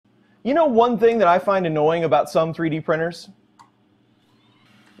You know one thing that I find annoying about some 3D printers?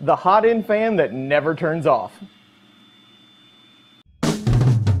 The hot-end fan that never turns off.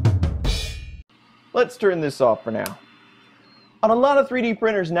 Let's turn this off for now. On a lot of 3D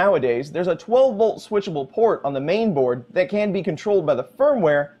printers nowadays, there's a 12-volt switchable port on the main board that can be controlled by the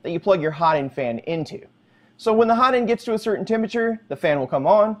firmware that you plug your hot-end fan into. So when the hot end gets to a certain temperature, the fan will come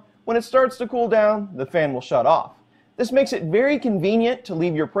on. When it starts to cool down, the fan will shut off. This makes it very convenient to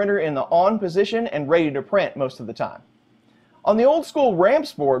leave your printer in the on position and ready to print most of the time. On the old school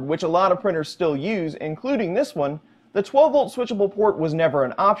RAMPS board, which a lot of printers still use, including this one, the 12-volt switchable port was never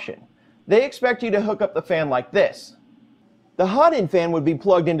an option. They expect you to hook up the fan like this. The hot end fan would be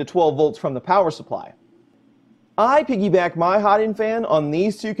plugged into 12 volts from the power supply. I piggyback my hot end fan on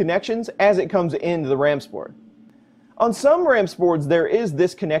these two connections as it comes into the RAMPS board. On some RAMPS boards there is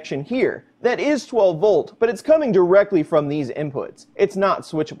this connection here that is 12 volt, but it's coming directly from these inputs. It's not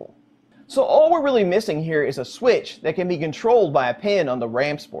switchable. So all we're really missing here is a switch that can be controlled by a pin on the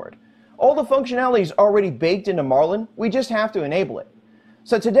RAMPS board. All the functionality is already baked into Marlin, we just have to enable it.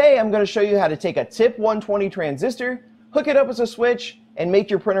 So today I'm going to show you how to take a TIP 120 transistor, hook it up as a switch, and make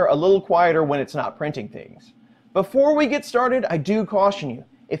your printer a little quieter when it's not printing things. Before we get started, I do caution you,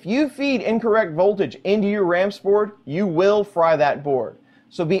 if you feed incorrect voltage into your RAMPS board, you will fry that board.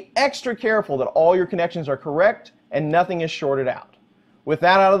 So be extra careful that all your connections are correct and nothing is shorted out. With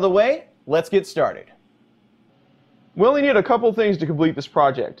that out of the way, let's get started. We only need a couple things to complete this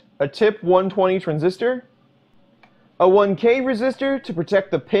project. A TIP 120 transistor, a 1K resistor to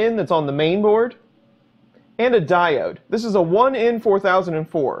protect the pin that's on the main board, and a diode. This is a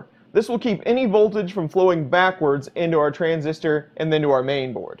 1N4004. This will keep any voltage from flowing backwards into our transistor and then to our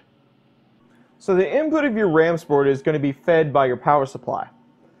main board. So the input of your RAMPS board is going to be fed by your power supply.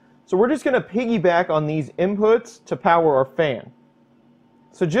 So we're just going to piggyback on these inputs to power our fan.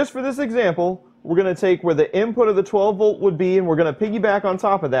 So just for this example, we're going to take where the input of the 12 volt would be and we're going to piggyback on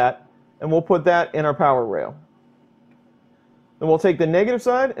top of that and we'll put that in our power rail. Then we'll take the negative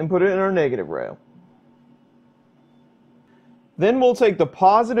side and put it in our negative rail. Then we'll take the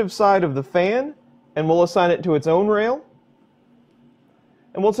positive side of the fan and we'll assign it to its own rail.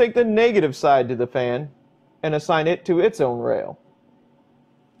 And we'll take the negative side to the fan and assign it to its own rail.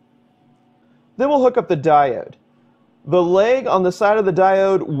 Then we'll hook up the diode. The leg on the side of the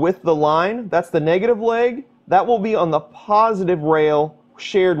diode with the line, that's the negative leg, that will be on the positive rail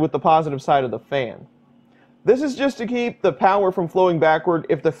shared with the positive side of the fan. This is just to keep the power from flowing backward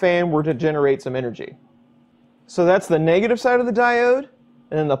if the fan were to generate some energy. So that's the negative side of the diode,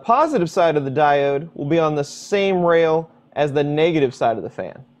 and then the positive side of the diode will be on the same rail as the negative side of the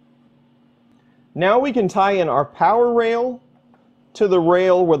fan. Now we can tie in our power rail to the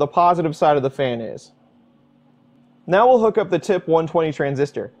rail where the positive side of the fan is. Now we'll hook up the TIP 120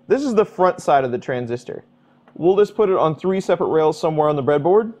 transistor. This is the front side of the transistor. We'll just put it on 3 separate rails somewhere on the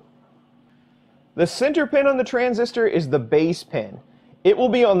breadboard. The center pin on the transistor is the base pin. It will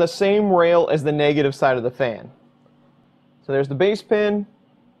be on the same rail as the negative side of the fan. So there's the base pin.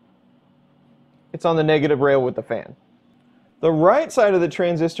 It's on the negative rail with the fan. The right side of the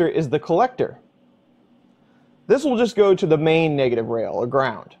transistor is the collector. This will just go to the main negative rail, or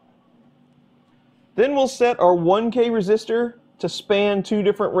ground. Then we'll set our 1K resistor to span 2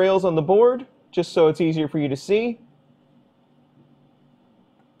 different rails on the board, just so it's easier for you to see.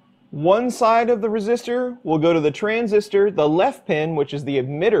 One side of the resistor will go to the transistor, the left pin, which is the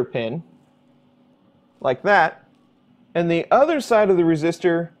emitter pin, like that. And the other side of the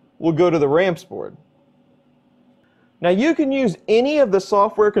resistor will go to the RAMPS board. Now you can use any of the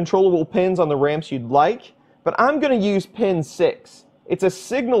software controllable pins on the RAMPS you'd like, but I'm going to use pin 6. It's a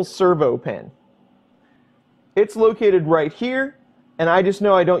signal servo pin. It's located right here, and I just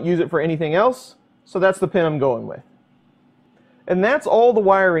know I don't use it for anything else, so that's the pin I'm going with. And that's all the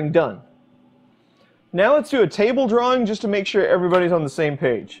wiring done. Now let's do a table drawing just to make sure everybody's on the same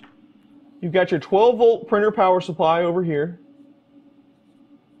page. You've got your 12 volt printer power supply over here.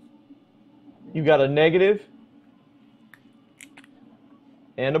 You've got a negative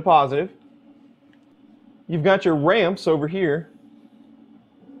and a positive. You've got your ramps over here.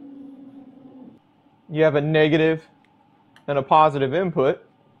 You have a negative and a positive input.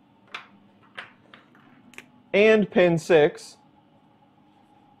 And pin 6.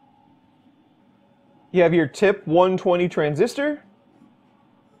 You have your TIP 120 transistor.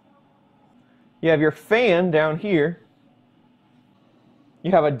 You have your fan down here.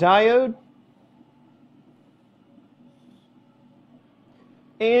 You have a diode.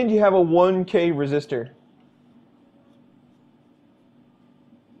 And you have a 1K resistor.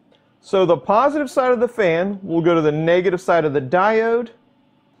 So the positive side of the fan will go to the negative side of the diode,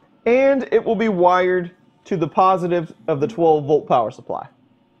 and it will be wired to the positive of the 12-volt power supply.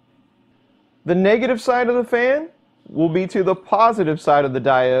 The negative side of the fan will be to the positive side of the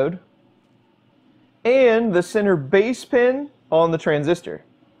diode and the center base pin on the transistor.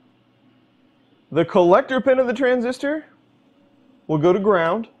 The collector pin of the transistor will go to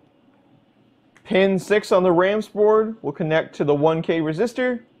ground. Pin 6 on the RAMPS board will connect to the 1K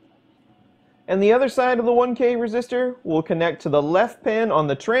resistor, and the other side of the 1K resistor will connect to the left pin on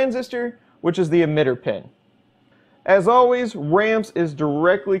the transistor, which is the emitter pin. As always, RAMPS is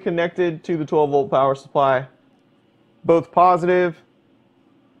directly connected to the 12-volt power supply, both positive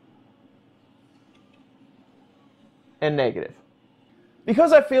and negative.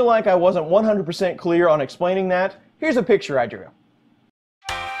 Because I feel like I wasn't 100% clear on explaining that, here's a picture I drew.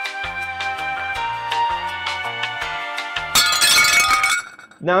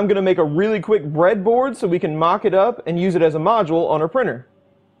 Now I'm going to make a really quick breadboard so we can mock it up and use it as a module on our printer.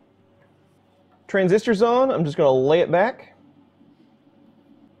 Transistor's on, I'm just going to lay it back.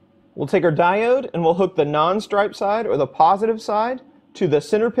 We'll take our diode and we'll hook the non-stripe side or the positive side to the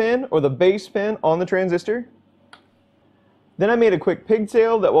center pin or the base pin on the transistor. Then I made a quick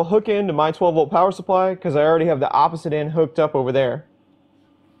pigtail that will hook into my 12-volt power supply because I already have the opposite end hooked up over there.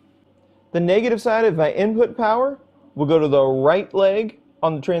 The negative side of my input power will go to the right leg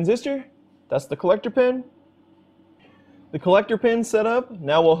on the transistor. That's the collector pin. The collector pin set up.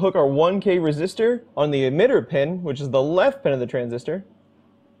 Now we'll hook our 1K resistor on the emitter pin, which is the left pin of the transistor.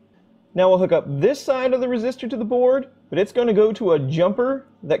 Now we'll hook up this side of the resistor to the board, but it's going to go to a jumper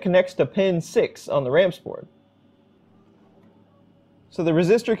that connects to pin 6 on the RAMPS board. So the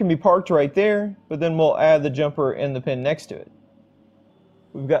resistor can be parked right there, but then we'll add the jumper and the pin next to it.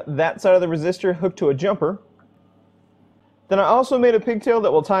 We've got that side of the resistor hooked to a jumper. Then I also made a pigtail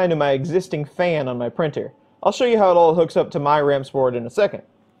that will tie into my existing fan on my printer. I'll show you how it all hooks up to my RAMPS board in a second.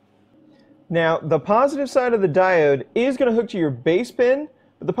 Now, the positive side of the diode is going to hook to your base pin,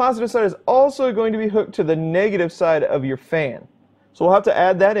 but the positive side is also going to be hooked to the negative side of your fan. So we'll have to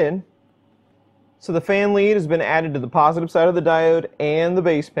add that in. So the fan lead has been added to the positive side of the diode and the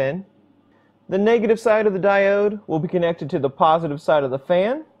base pin. The negative side of the diode will be connected to the positive side of the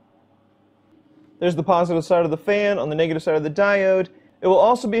fan. There's the positive side of the fan on the negative side of the diode. It will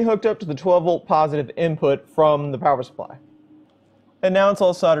also be hooked up to the 12-volt positive input from the power supply. And now it's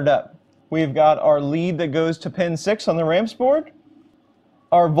all soldered up. We've got our lead that goes to pin 6 on the RAMPS board,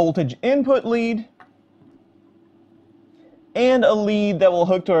 our voltage input lead, and a lead that will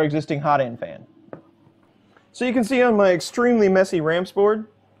hook to our existing Hotend fan. So you can see on my extremely messy RAMPS board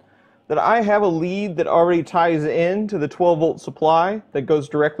that I have a lead that already ties in to the 12-volt supply that goes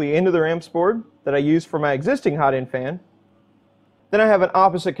directly into the RAMPS board that I use for my existing Hotend fan. Then I have an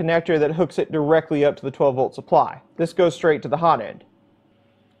opposite connector that hooks it directly up to the 12-volt supply. This goes straight to the Hotend.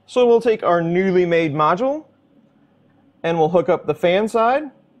 So we'll take our newly made module and we'll hook up the fan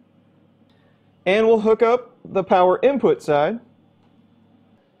side and we'll hook up the power input side.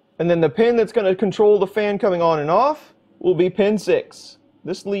 And then the pin that's going to control the fan coming on and off will be pin 6,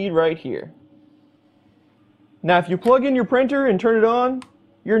 this lead right here. Now if you plug in your printer and turn it on,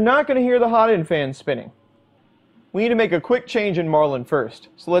 you're not going to hear the Hotend fan spinning. We need to make a quick change in Marlin first,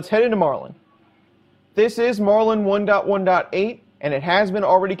 so let's head into Marlin. This is Marlin 1.1.8 and it has been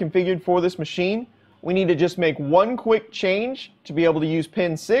already configured for this machine. We need to just make one quick change to be able to use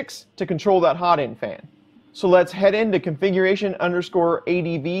pin 6 to control that Hotend fan. So let's head into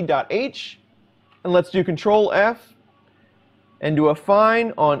configuration_adv.h and let's do Control F and do a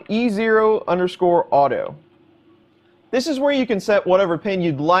find on E0_auto. This is where you can set whatever pin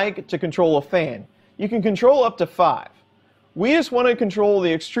you'd like to control a fan. You can control up to 5. We just want to control the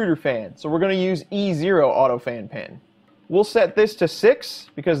extruder fan, so we're going to use E0 auto fan pin. We'll set this to 6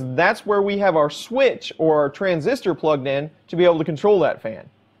 because that's where we have our switch or our transistor plugged in to be able to control that fan.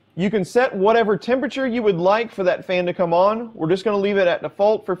 You can set whatever temperature you would like for that fan to come on. We're just going to leave it at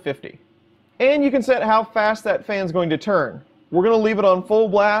default for 50. And you can set how fast that fan's going to turn. We're going to leave it on full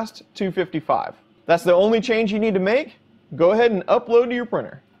blast, 255. That's the only change you need to make. Go ahead and upload to your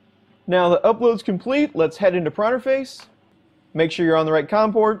printer. Now the upload's complete, let's head into Printerface. Make sure you're on the right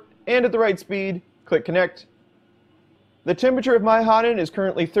COM port and at the right speed. Click Connect. The temperature of my Hotend is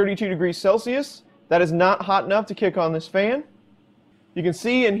currently 32 degrees Celsius. That is not hot enough to kick on this fan. You can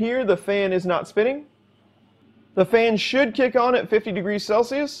see and hear the fan is not spinning. The fan should kick on at 50 degrees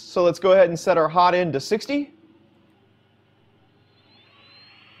Celsius, so let's go ahead and set our Hotend to 60.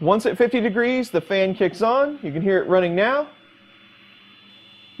 Once at 50 degrees, the fan kicks on. You can hear it running now.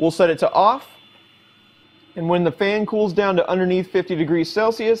 We'll set it to off. And when the fan cools down to underneath 50 degrees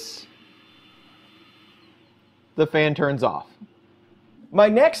Celsius, the fan turns off. My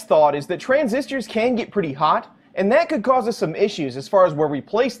next thought is that transistors can get pretty hot, and that could cause us some issues as far as where we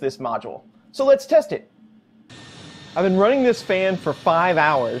place this module. So let's test it. I've been running this fan for 5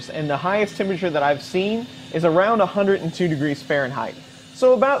 hours, and the highest temperature that I've seen is around 102 degrees Fahrenheit,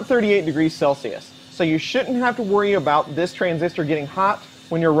 so about 38 degrees Celsius. So you shouldn't have to worry about this transistor getting hot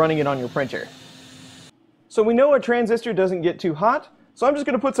when you're running it on your printer. So we know a transistor doesn't get too hot, so I'm just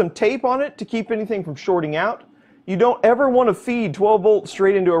going to put some tape on it to keep anything from shorting out. You don't ever want to feed 12 volts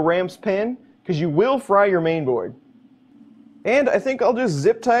straight into a RAMPS pin, because you will fry your main board. And I think I'll just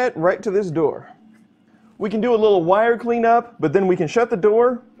zip tie it right to this door. We can do a little wire cleanup, but then we can shut the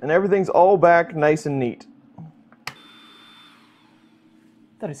door and everything's all back nice and neat.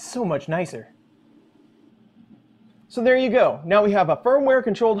 That is so much nicer. So there you go. Now we have a firmware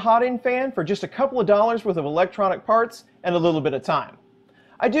controlled hot-end fan for just a couple of dollars worth of electronic parts and a little bit of time.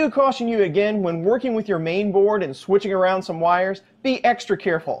 I do caution you again, when working with your main board and switching around some wires, be extra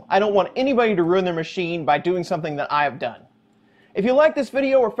careful. I don't want anybody to ruin their machine by doing something that I have done. If you liked this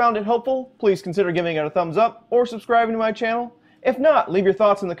video or found it helpful, please consider giving it a thumbs up or subscribing to my channel. If not, leave your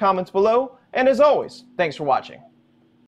thoughts in the comments below, and as always, thanks for watching.